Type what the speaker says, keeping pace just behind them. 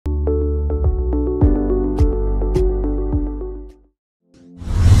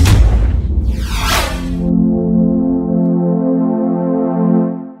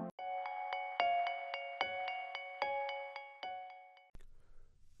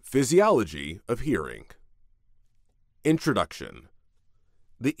Physiology of hearing. Introduction.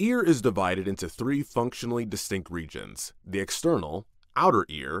 The ear is divided into three functionally distinct regions: the external, outer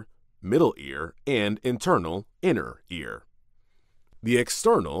ear, middle ear, and internal, inner ear. The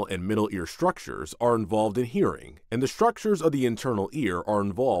external and middle ear structures are involved in hearing, and the structures of the internal ear are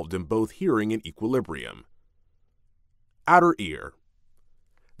involved in both hearing and equilibrium. Outer ear.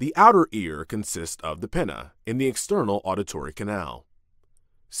 The outer ear consists of the pinna and the external auditory canal.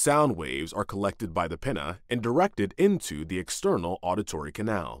 Sound waves are collected by the pinna and directed into the external auditory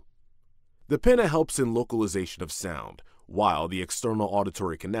canal. The pinna helps in localization of sound, while the external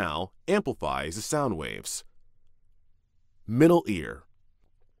auditory canal amplifies the sound waves. Middle ear.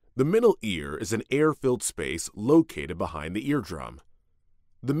 The middle ear is an air-filled space located behind the eardrum.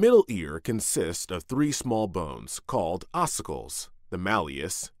 The middle ear consists of three small bones called ossicles: the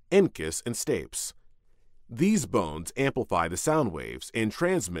malleus, incus, and stapes. These bones amplify the sound waves and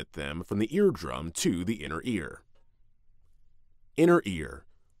transmit them from the eardrum to the inner ear. Inner ear.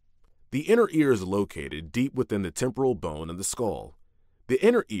 The inner ear is located deep within the temporal bone of the skull. The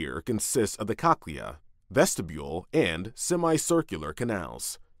inner ear consists of the cochlea, vestibule, and semicircular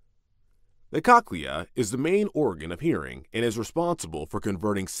canals. The cochlea is the main organ of hearing and is responsible for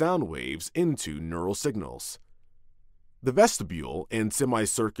converting sound waves into neural signals. The vestibule and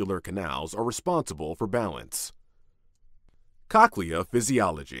semicircular canals are responsible for balance. Cochlea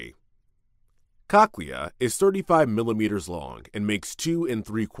physiology. Cochlea is 35 millimeters long and makes 2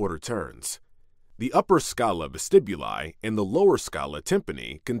 3/4 turns. The upper scala vestibuli and the lower scala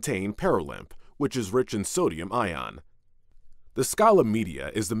tympani contain perilymph, which is rich in sodium ion. The scala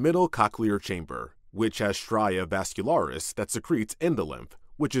media is the middle cochlear chamber, which has stria vascularis that secretes endolymph,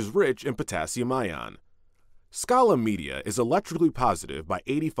 which is rich in potassium ion. Scala media is electrically positive by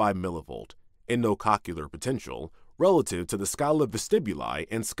 85 millivolt, endocochlear potential, relative to the scala vestibuli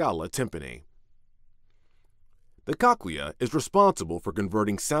and scala tympani. The cochlea is responsible for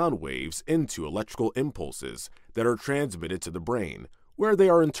converting sound waves into electrical impulses that are transmitted to the brain, where they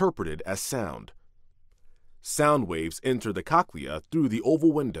are interpreted as sound. Sound waves enter the cochlea through the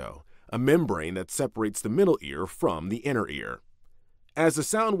oval window, a membrane that separates the middle ear from the inner ear. As the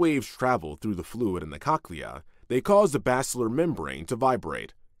sound waves travel through the fluid in the cochlea, they cause the Bassler membrane to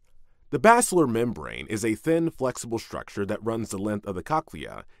vibrate. The Bassler membrane is a thin, flexible structure that runs the length of the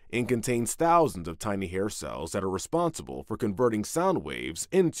cochlea and contains thousands of tiny hair cells that are responsible for converting sound waves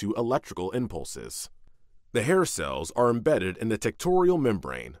into electrical impulses. The hair cells are embedded in the tectorial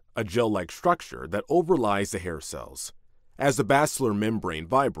membrane, a gel-like structure that overlies the hair cells. As the Bassler membrane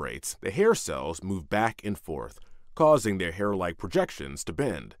vibrates, the hair cells move back and forth, causing their hair-like projections to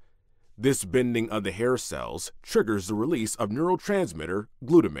bend. This bending of the hair cells triggers the release of neurotransmitter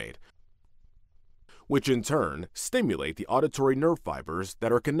glutamate, which in turn stimulate the auditory nerve fibers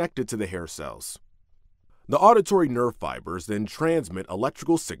that are connected to the hair cells. The auditory nerve fibers then transmit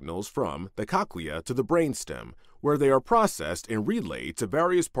electrical signals from the cochlea to the brainstem, where they are processed and relayed to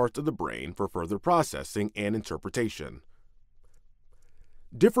various parts of the brain for further processing and interpretation.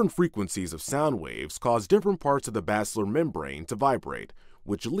 Different frequencies of sound waves cause different parts of the Bassler membrane to vibrate,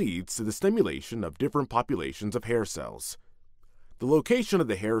 which leads to the stimulation of different populations of hair cells. The location of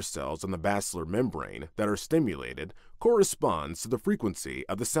the hair cells on the Bassler membrane that are stimulated corresponds to the frequency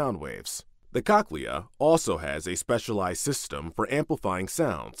of the sound waves. The cochlea also has a specialized system for amplifying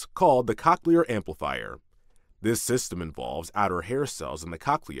sounds called the cochlear amplifier. This system involves outer hair cells in the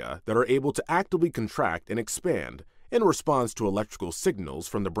cochlea that are able to actively contract and expand in response to electrical signals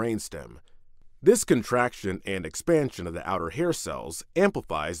from the brainstem. This contraction and expansion of the outer hair cells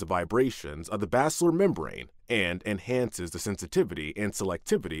amplifies the vibrations of the Bassler membrane and enhances the sensitivity and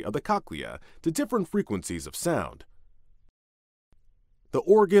selectivity of the cochlea to different frequencies of sound. The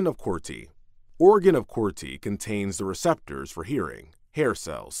organ of Corti. Organ of Corti contains the receptors for hearing, hair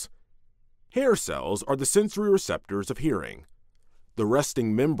cells. Hair cells are the sensory receptors of hearing. The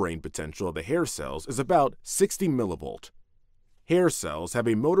resting membrane potential of the hair cells is about 60 millivolt. Hair cells have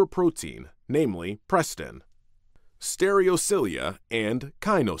a motor protein, namely prestin, stereocilia, and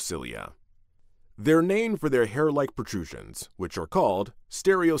kinocilia. They're named for their hair-like protrusions, which are called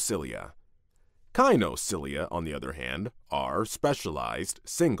stereocilia. Kinocilia, on the other hand, are specialized,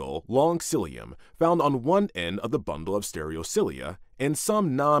 single, long cilium found on one end of the bundle of stereocilia in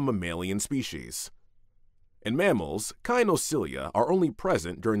some non-mammalian species. In mammals, kinocilia are only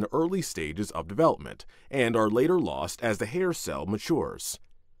present during the early stages of development and are later lost as the hair cell matures.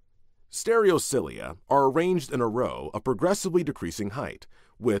 Stereocilia are arranged in a row of progressively decreasing height,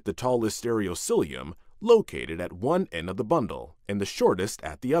 with the tallest stereocilium located at one end of the bundle and the shortest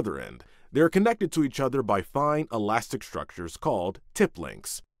at the other end. They are connected to each other by fine elastic structures called tip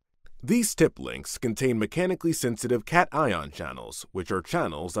links. These tip links contain mechanically sensitive cation channels, which are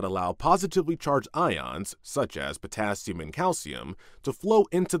channels that allow positively charged ions, such as potassium and calcium, to flow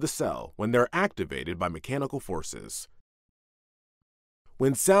into the cell when they're activated by mechanical forces.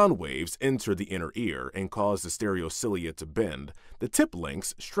 When sound waves enter the inner ear and cause the stereocilia to bend, the tip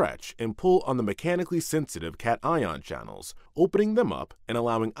links stretch and pull on the mechanically sensitive cation channels, opening them up and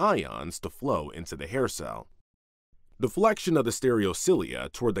allowing ions to flow into the hair cell. Deflection of the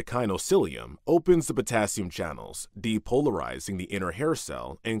stereocilia toward the kinocilium opens the potassium channels, depolarizing the inner hair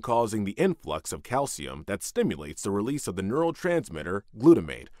cell and causing the influx of calcium that stimulates the release of the neurotransmitter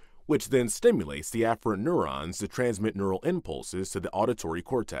glutamate, which then stimulates the afferent neurons to transmit neural impulses to the auditory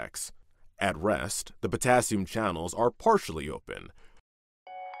cortex. At rest, the potassium channels are partially open.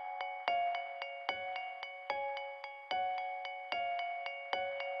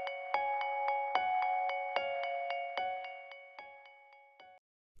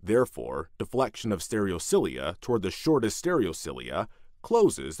 Therefore, deflection of stereocilia toward the shortest stereocilia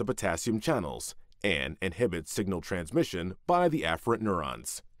closes the potassium channels and inhibits signal transmission by the afferent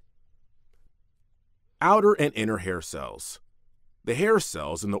neurons. Outer and inner hair cells. The hair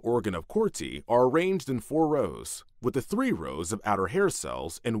cells in the organ of Corti are arranged in 4 rows, with the 3 rows of outer hair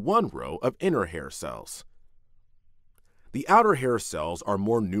cells and 1 row of inner hair cells. The outer hair cells are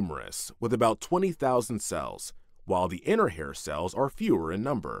more numerous, with about 20,000 cells, while the inner hair cells are fewer in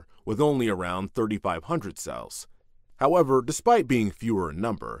number, with only around 3,500 cells. However, despite being fewer in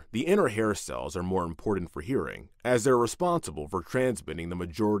number, the inner hair cells are more important for hearing, as they're responsible for transmitting the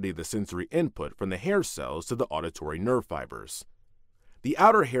majority of the sensory input from the hair cells to the auditory nerve fibers. The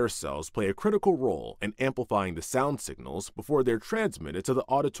outer hair cells play a critical role in amplifying the sound signals before they're transmitted to the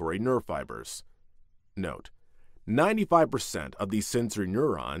auditory nerve fibers. Note: 95% of these sensory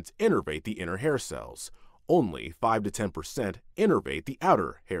neurons innervate the inner hair cells. Only 5 to 10% innervate the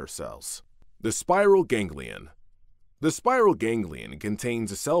outer hair cells. The spiral ganglion. The spiral ganglion contains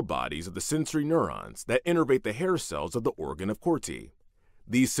the cell bodies of the sensory neurons that innervate the hair cells of the organ of Corti.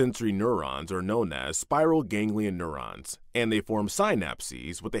 These sensory neurons are known as spiral ganglion neurons, and they form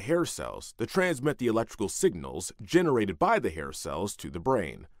synapses with the hair cells to transmit the electrical signals generated by the hair cells to the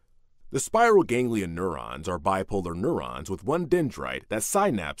brain. The spiral ganglion neurons are bipolar neurons with one dendrite that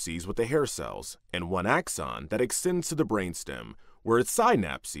synapses with the hair cells and one axon that extends to the brainstem, where it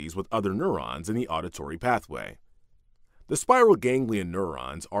synapses with other neurons in the auditory pathway. The spiral ganglion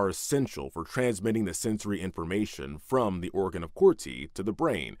neurons are essential for transmitting the sensory information from the organ of Corti to the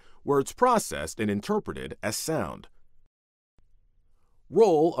brain, where it's processed and interpreted as sound.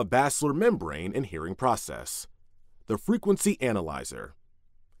 Role of Bassler membrane in hearing process. The frequency analyzer.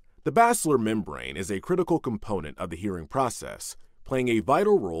 The Bassler membrane is a critical component of the hearing process, playing a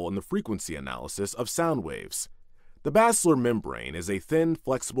vital role in the frequency analysis of sound waves. The Bassler membrane is a thin,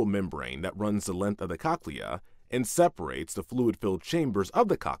 flexible membrane that runs the length of the cochlea and separates the fluid-filled chambers of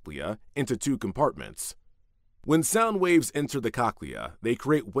the cochlea into 2 compartments. When sound waves enter the cochlea, they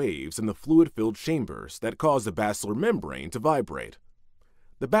create waves in the fluid-filled chambers that cause the Bassler membrane to vibrate.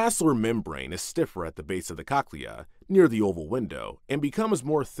 The Bassler membrane is stiffer at the base of the cochlea, near the oval window, and becomes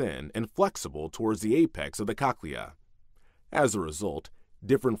more thin and flexible towards the apex of the cochlea. As a result,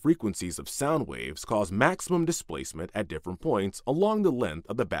 different frequencies of sound waves cause maximum displacement at different points along the length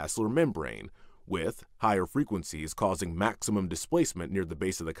of the Bassler membrane, with higher frequencies causing maximum displacement near the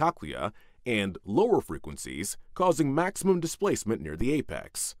base of the cochlea and lower frequencies causing maximum displacement near the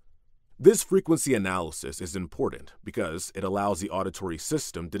apex. This frequency analysis is important because it allows the auditory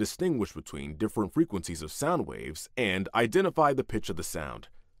system to distinguish between different frequencies of sound waves and identify the pitch of the sound.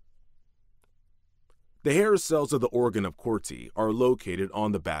 The hair cells of the organ of Corti are located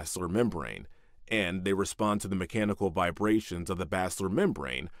on the Bassler membrane, and they respond to the mechanical vibrations of the Bassler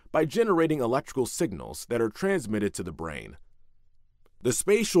membrane by generating electrical signals that are transmitted to the brain. The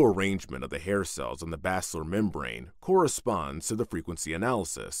spatial arrangement of the hair cells on the Bassler membrane corresponds to the frequency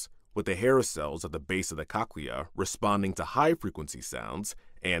analysis, with the hair cells at the base of the cochlea responding to high-frequency sounds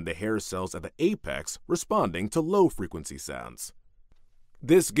and the hair cells at the apex responding to low-frequency sounds.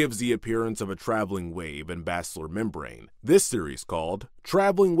 This gives the appearance of a traveling wave in Bassler membrane. This theory is called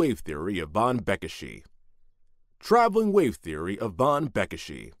traveling wave theory of von Bekesche. Traveling wave theory of von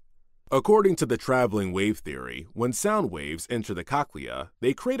Bekesche. According to the traveling wave theory, when sound waves enter the cochlea,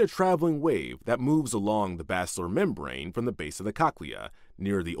 they create a traveling wave that moves along the Bassler membrane from the base of the cochlea,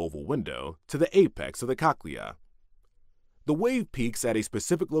 near the oval window, to the apex of the cochlea. The wave peaks at a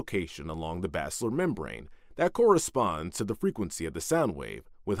specific location along the Bassler membrane that corresponds to the frequency of the sound wave,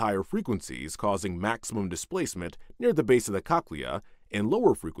 with higher frequencies causing maximum displacement near the base of the cochlea and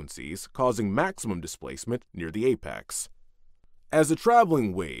lower frequencies causing maximum displacement near the apex. As a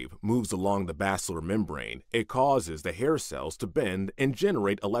traveling wave moves along the Bassler membrane, it causes the hair cells to bend and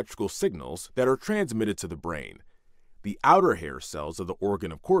generate electrical signals that are transmitted to the brain. The outer hair cells of the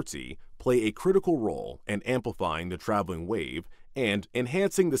organ of Corti play a critical role in amplifying the traveling wave and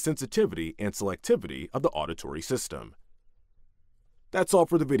enhancing the sensitivity and selectivity of the auditory system. That's all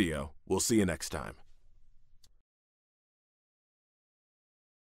for the video. We'll see you next time.